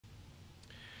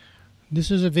This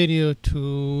is a video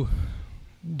to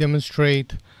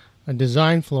demonstrate a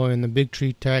design flaw in the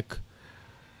BigTreeTech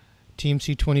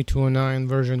TMC 2209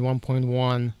 version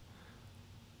 1.1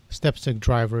 stepstick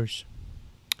drivers.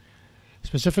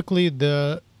 Specifically,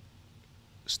 the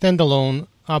standalone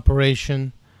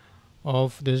operation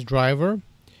of this driver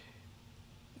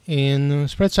in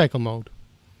spread cycle mode.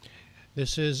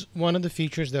 This is one of the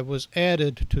features that was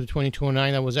added to the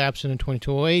 2209 that was absent in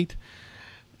 2208.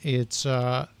 It's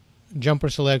jumper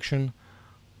selection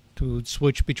to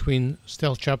switch between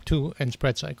Stealth Chop 2 and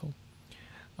spread cycle.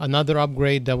 Another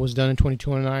upgrade that was done in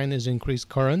 2209 is increased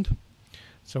current.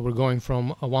 So we're going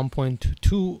from a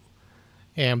 1.2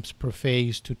 amps per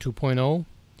phase to 2.0,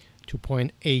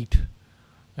 2.8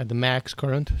 at the max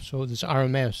current. So this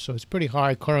RMS, so it's pretty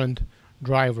high current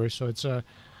driver. So it's a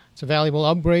valuable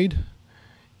upgrade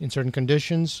in certain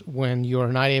conditions when you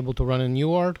are not able to run in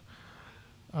UART.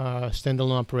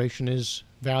 Standalone operation is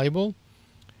valuable,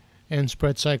 and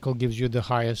spread cycle gives you the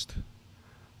highest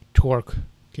torque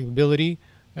capability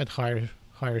at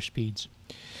higher speeds.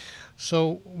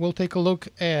 So we'll take a look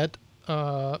at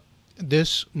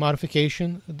this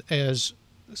modification as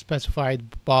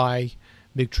specified by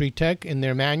BigTreeTech in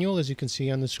their manual. As you can see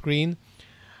on the screen,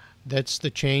 that's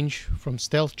the change from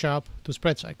Stealth Chop to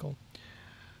spread cycle.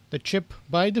 The chip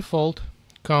by default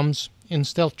comes in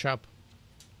Stealth Chop.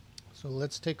 So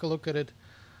let's take a look at it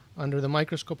under the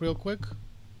microscope real quick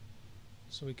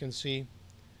so we can see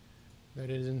that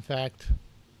it is in fact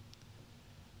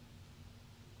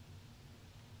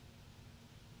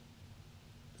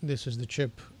this is the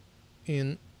chip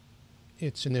in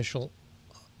its initial,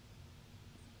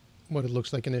 what it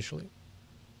looks like initially.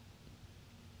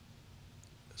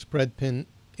 Spread pin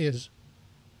is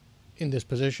in this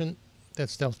position.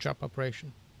 That's Stealth Chop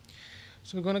operation.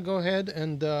 So we're going to go ahead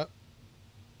and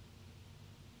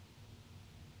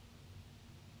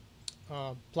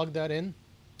plug that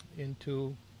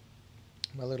into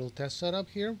my little test setup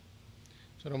here.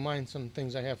 So don't mind some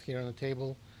things I have here on the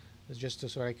table. It's just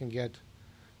so I can get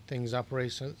things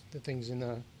operation, the things in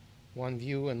a one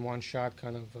view and one shot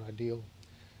kind of deal.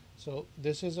 So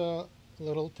this is a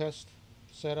little test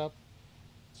setup.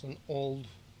 It's an old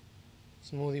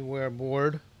SmoothieWare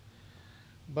board,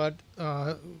 but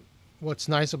what's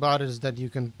nice about it is that you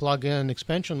can plug in an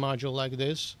expansion module like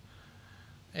this,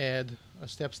 add a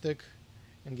step stick,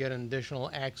 and get an additional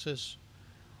axis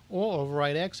or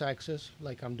override x-axis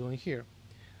like I'm doing here.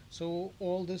 So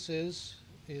all this is,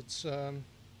 it's going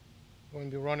to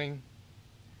be running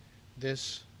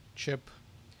this chip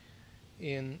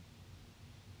in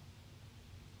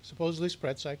supposedly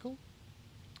spread cycle.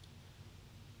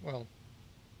 Well,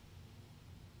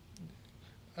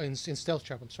 in Stealth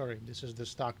Chop, I'm sorry, this is the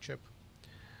stock chip.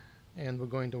 And we're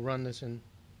going to run this in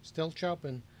Stealth Chop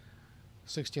and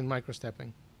 16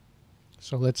 microstepping.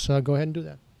 So let's go ahead and do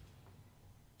that.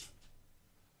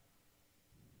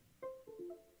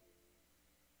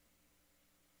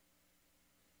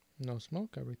 No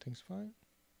smoke, everything's fine.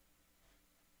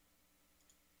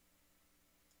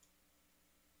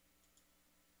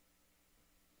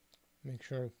 Make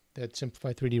sure that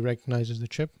Simplify 3D recognizes the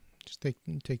chip. Just take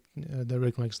that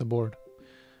recognizes the board.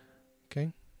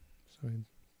 Okay, so it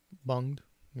bunged,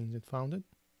 means it found it.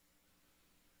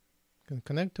 Gonna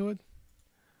connect to it.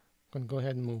 Gonna go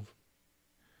ahead and move,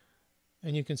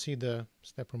 and you can see the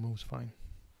stepper moves fine.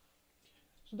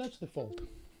 So that's default.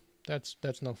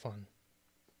 That's no fun.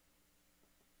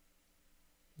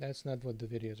 That's not what the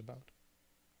video is about.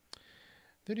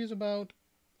 The video is about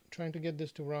trying to get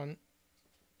this to run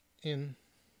in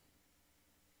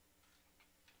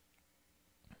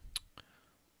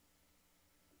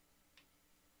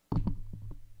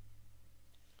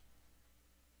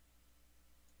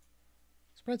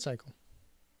spread cycle.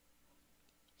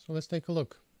 So let's take a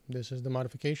look. This is the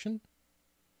modification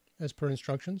as per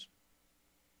instructions.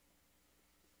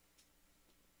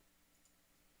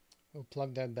 We'll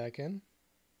plug that back into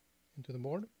the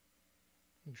board.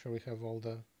 Make sure we have all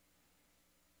the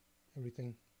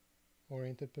everything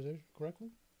oriented position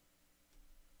correctly.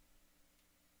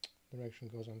 Direction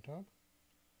goes on top.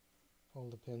 All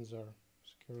the pins are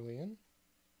securely in,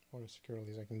 or as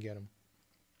securely as I can get them.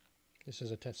 This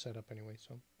is a test setup anyway,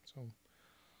 so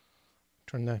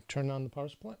turn on the power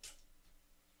supply.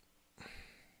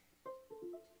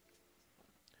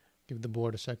 Give the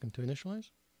board a second to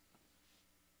initialize.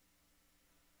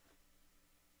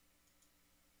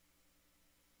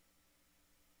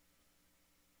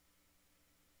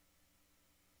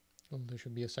 Well, there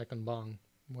should be a second bong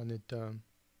when it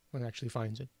actually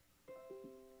finds it.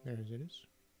 There it is.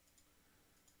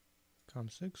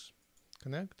 COM6,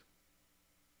 connect.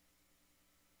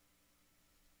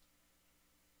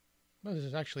 Well, this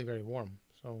is actually very warm,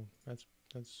 so that's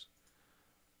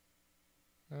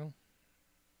well,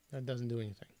 that doesn't do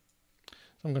anything.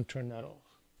 So I'm going to turn that off.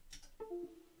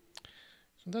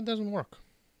 So that doesn't work.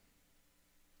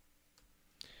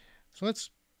 So let's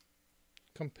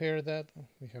compare that.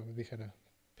 We had a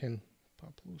pin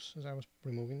pop loose as I was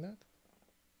removing that.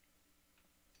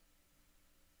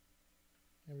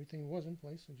 Everything was in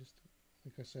place. I just,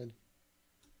 like I said,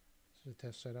 this is a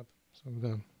test setup. So we're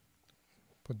going to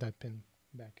put that pin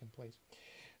back in place.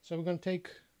 So we're going to take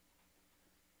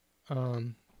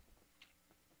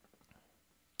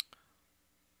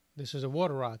this is a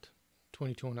water rod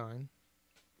 2209.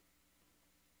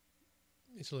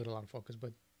 It's a little out of focus,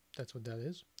 but that's what that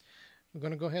is. We're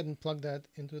going to go ahead and plug that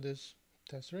into this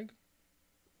test rig.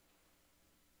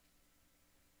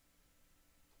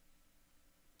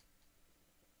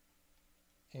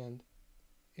 And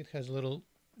it has little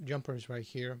jumpers right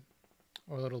here,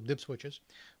 or little dip switches,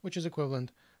 which is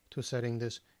equivalent to setting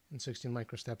this in 16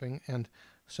 microstepping and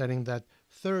setting that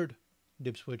third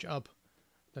dip switch up.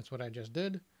 That's what I just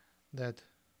did. That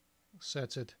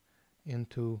sets it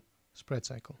into spread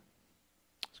cycle.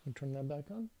 Just going to turn that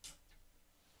back on.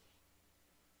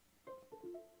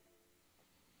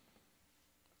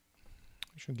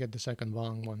 We should get the second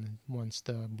Vong one once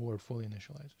the board fully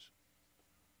initializes.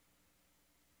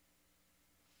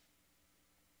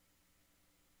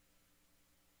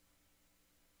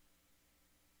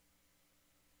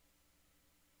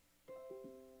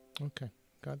 Okay,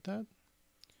 got that.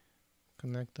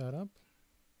 Connect that up.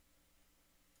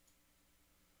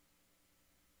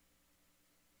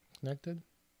 Connected.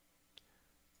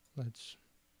 Let's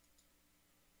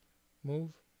move.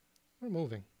 We're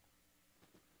moving.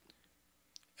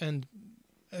 And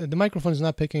the microphone is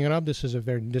not picking it up. This is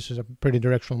a pretty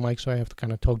directional mic, so I have to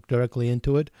kind of talk directly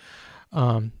into it.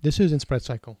 This is in spread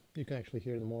cycle. You can actually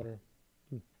hear the motor.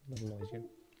 A little noise here.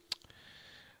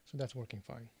 So that's working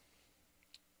fine.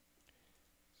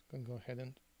 So I'm going to go ahead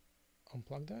and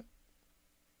unplug that.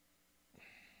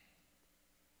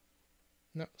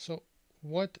 Now, so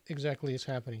what exactly is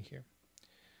happening here?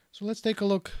 So let's take a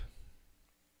look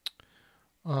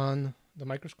on the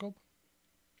microscope.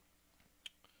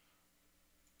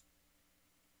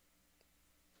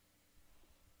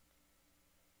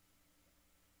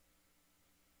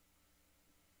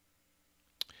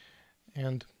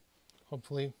 And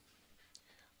hopefully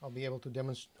I'll be able to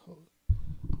demonstrate.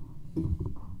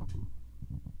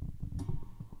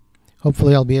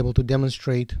 Hopefully I'll be able to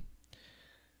demonstrate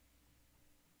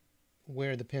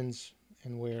where the pins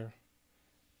and where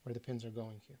the pins are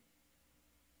going here.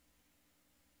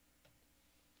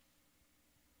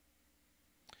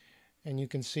 And you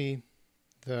can see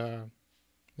the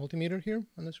multimeter here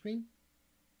on the screen.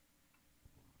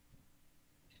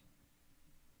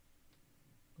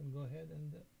 I'm going to go ahead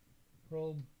and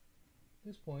probe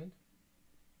this point.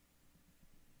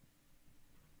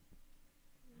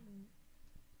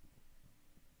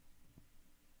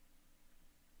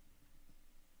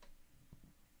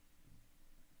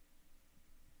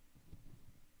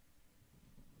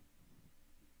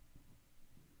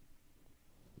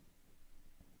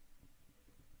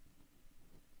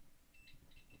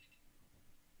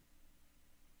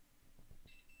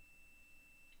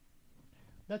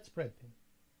 That's spread pin.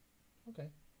 Okay.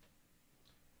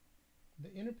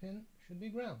 The inner pin should be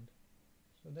ground.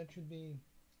 So that should be,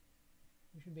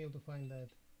 we should be able to find that.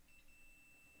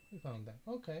 We found that.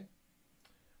 Okay.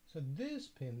 So this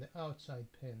pin, the outside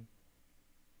pin,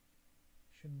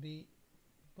 should be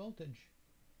voltage,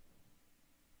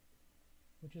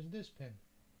 which is this pin.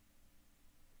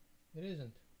 It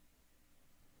isn't.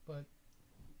 But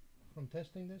from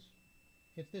testing this,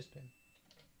 it's this pin.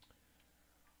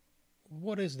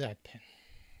 What is that pin?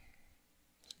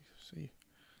 See,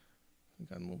 I think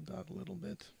I moved out a little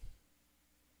bit.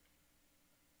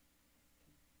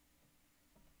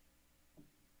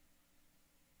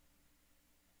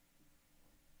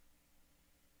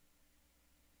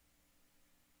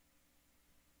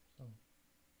 So,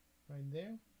 right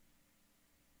there,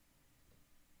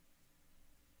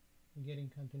 I'm getting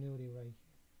continuity right here.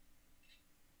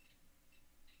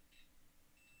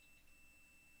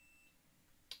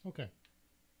 Okay.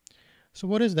 So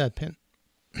what is that pin?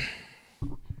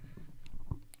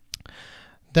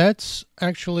 That's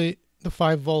actually the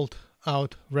 5-volt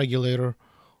out regulator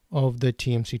of the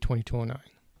TMC 2209.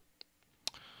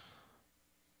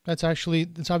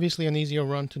 It's obviously an easier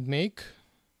run to make,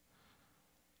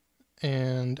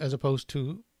 and as opposed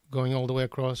to going all the way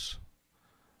across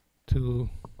to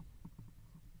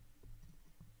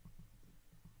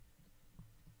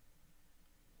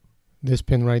this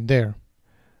pin right there,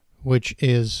 which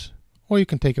is or you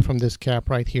can take it from this cap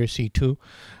right here, C2,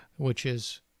 which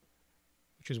is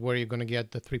where you're going to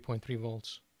get the 3.3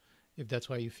 volts, if that's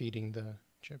why you're feeding the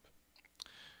chip.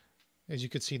 As you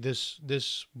can see,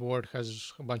 this board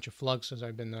has a bunch of fluxes.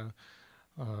 I've been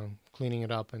cleaning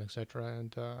it up and etc.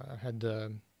 And I had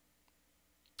done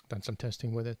some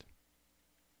testing with it.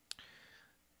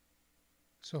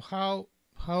 So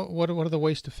what are the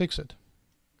ways to fix it?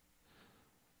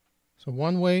 So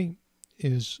one way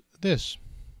is this.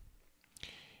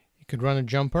 You could run a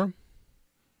jumper.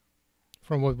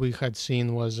 From what we had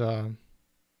seen was a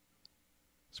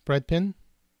spread pin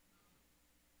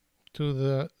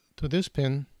to this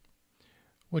pin,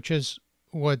 which is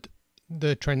what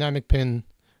the trinamic pin,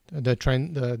 the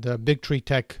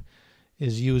BigTreeTech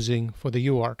is using for the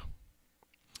UART.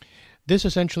 This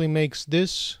essentially makes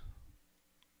this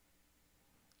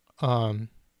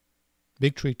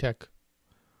BigTreeTech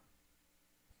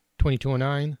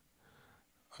 2209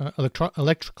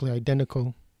 electrically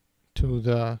identical to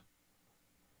the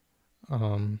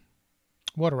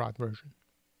water rod version.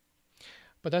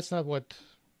 But that's not what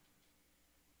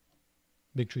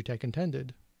BigTreeTech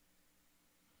intended.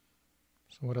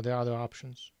 So what are the other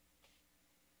options?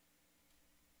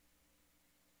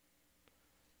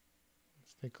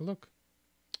 Let's take a look.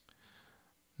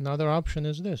 Another option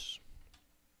is this.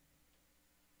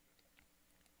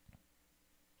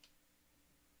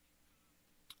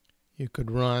 You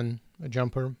could run a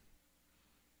jumper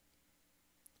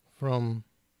from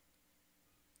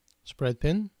spread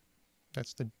pin,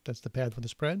 that's the pad for the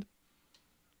spread,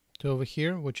 to over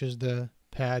here, which is the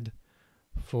pad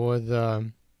for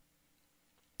the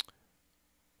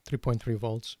 3.3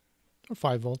 volts or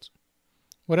 5 volts,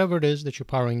 whatever it is that you're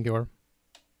powering your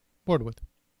board with.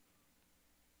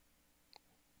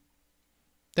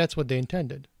 That's what they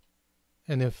intended.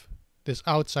 And if this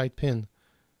outside pin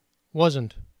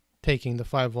wasn't taking the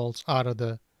 5 volts out of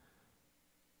the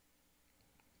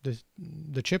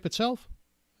chip itself,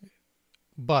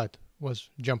 but was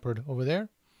jumpered over there,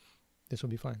 this will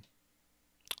be fine.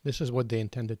 This is what they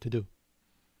intended to do.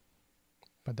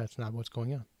 But that's not what's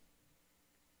going on.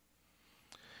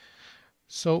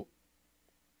 So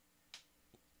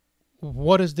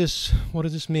what does this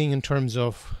mean in terms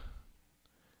of,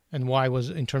 and why was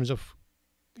in terms of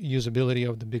usability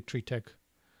of the BigTreeTech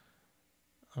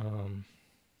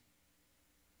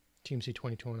TMC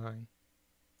 2209?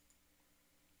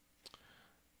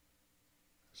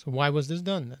 So why was this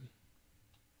done then?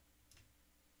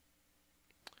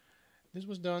 This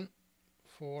was done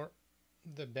for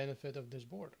the benefit of this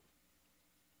board.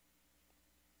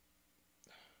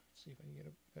 Let's see if I can get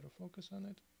a better focus on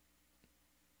it.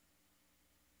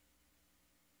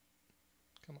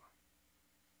 Come on.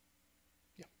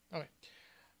 Yeah, all right.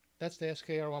 That's the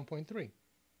SKR 1.3.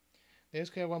 The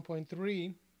SKR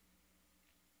 1.3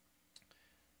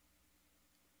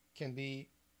 can be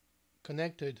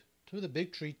connected to the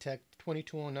BigTreeTech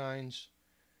 2209s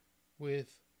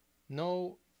with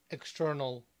no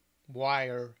external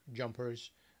wire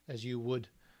jumpers as you would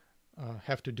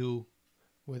have to do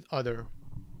with other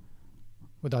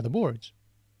boards.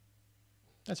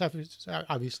 That's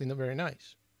obviously not very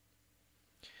nice.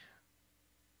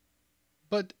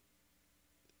 But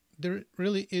there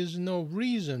really is no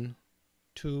reason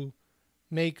to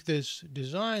make this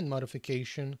design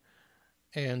modification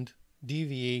and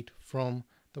deviate from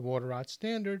the water rod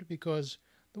standard, because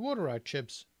the water rod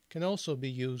chips can also be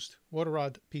used, water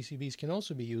rod PCBs can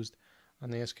also be used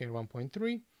on the SKR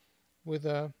 1.3 with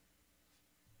a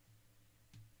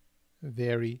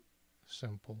very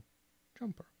simple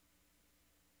jumper.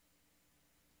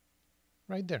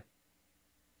 Right there.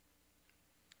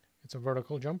 It's a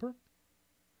vertical jumper.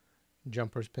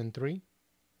 Jumper's pin 3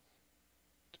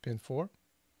 to pin 4.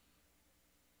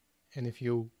 And if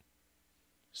you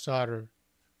solder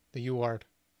the UART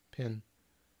pin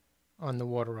on the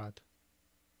water rod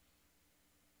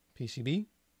PCB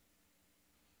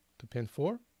to pin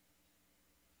 4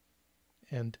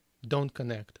 and don't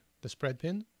connect the spread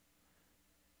pin,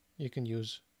 you can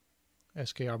use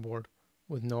SKR board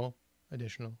with no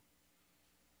additional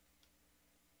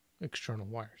external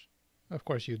wires. Of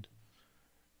course, you'd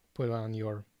put on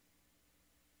your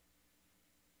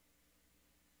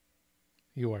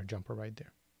UART jumper right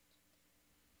there.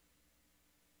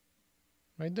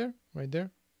 Right there, right there.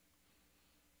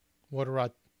 Water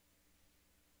rod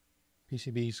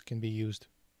PCBs can be used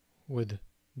with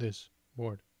this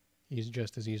board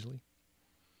just as easily.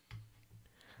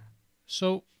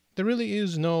 So there really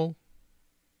is no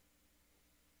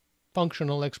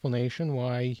functional explanation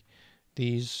why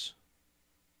these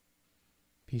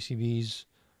PCBs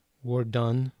were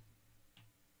done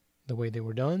the way they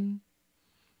were done,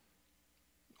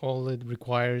 all it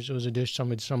requires was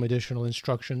some additional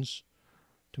instructions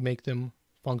to make them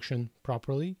function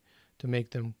properly, to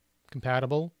make them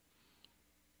compatible,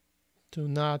 to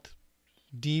not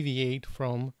deviate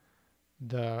from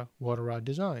the water rod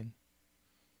design.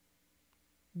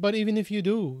 But even if you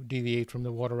do deviate from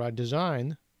the water rod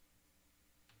design,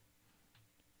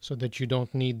 so that you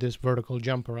don't need this vertical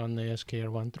jumper on the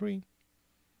SKR13,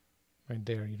 right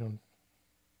there, you don't,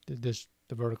 the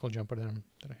vertical jumper that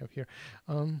I have here.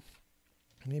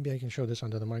 Maybe I can show this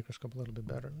under the microscope a little bit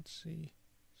better. Let's see,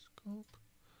 scope.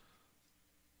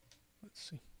 Let's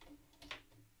see.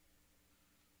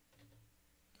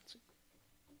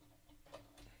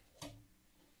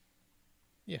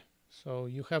 Yeah, so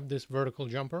you have this vertical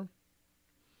jumper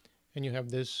and you have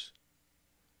this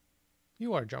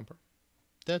UR jumper.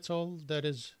 That's all that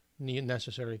is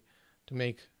necessary to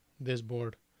make this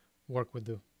board work with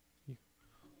the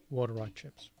water rod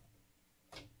chips.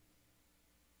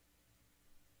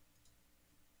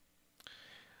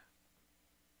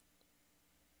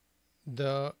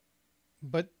 But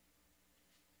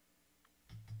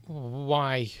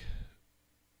why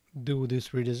do this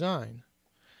redesign?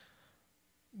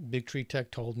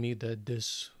 BigTreeTech told me that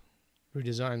this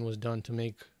redesign was done to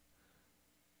make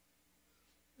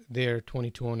their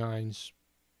 2209s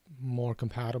more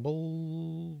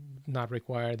compatible, not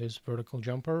require this vertical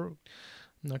jumper.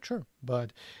 I'm not sure,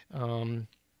 but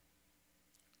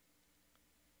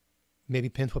maybe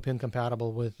pin for pin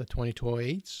compatible with the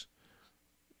 2208s.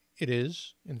 It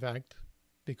is, in fact,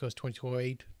 because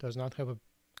 2208 does not have a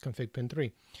config pin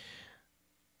 3.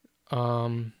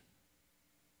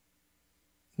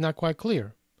 Not quite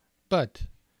clear, but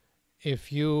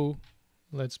if you,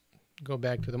 let's go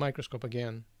back to the microscope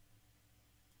again.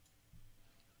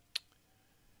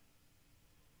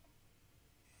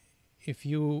 If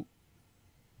you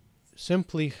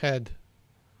simply had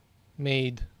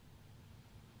made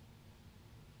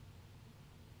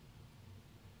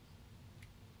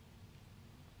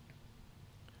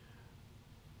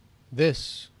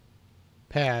this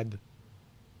pad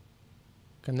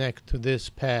connect to this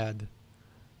pad,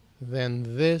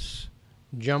 then this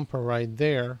jumper right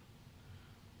there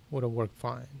would have worked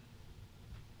fine.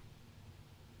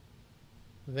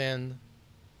 Then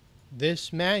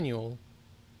this manual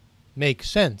makes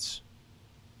sense.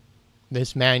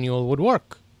 This manual would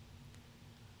work.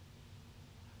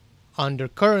 Under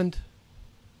current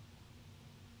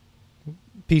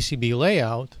PCB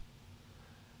layout,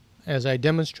 as I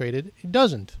demonstrated, it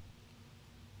doesn't.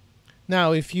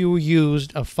 Now, if you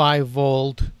used a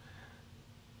 5-volt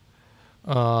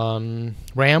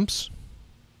ramps,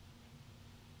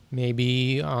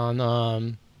 maybe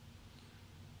on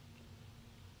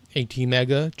 80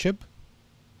 mega chip,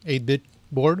 8-bit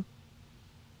board,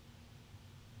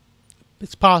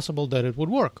 it's possible that it would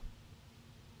work.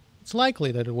 It's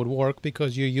likely that it would work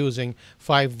because you're using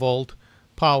 5-volt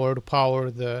power to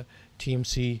power the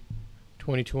TMC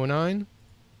 2209.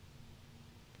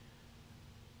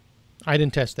 I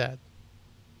didn't test that.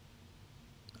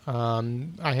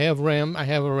 I have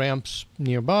a ramps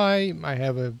nearby. I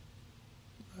have an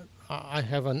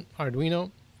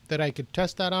Arduino that I could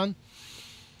test that on,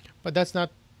 but that's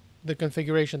not the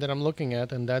configuration that I'm looking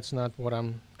at, and that's not what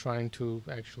I'm trying to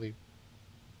actually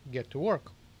get to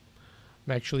work.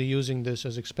 I'm actually using this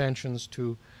as expansions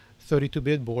to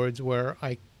 32-bit boards where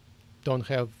I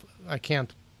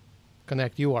can't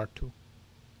connect UART to.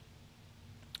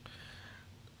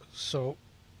 So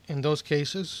in those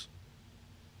cases,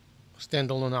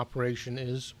 standalone operation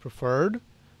is preferred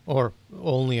or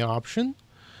only option.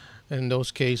 In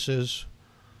those cases,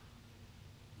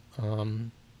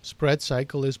 spread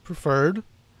cycle is preferred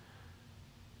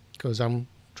because I'm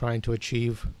trying to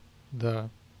achieve the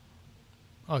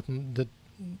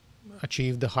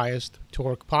highest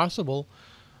torque possible,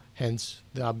 hence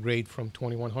the upgrade from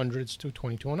 2100s to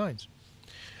 2209s.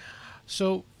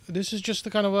 So this is just a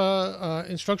kind of a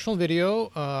instructional video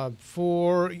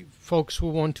for folks who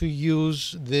want to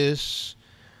use this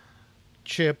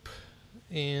chip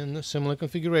in a similar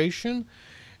configuration,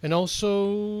 and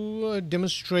also a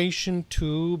demonstration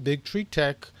to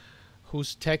BigTreeTech,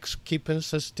 whose techs keep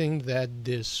insisting that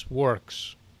this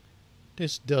works.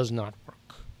 This does not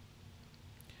work.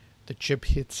 The chip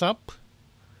heats up,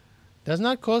 does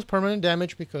not cause permanent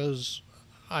damage because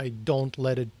I don't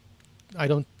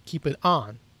keep it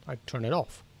on. I turn it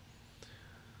off.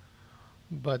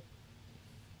 But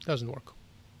doesn't work.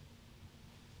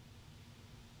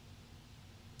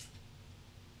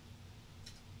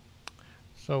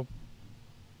 So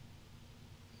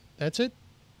that's it.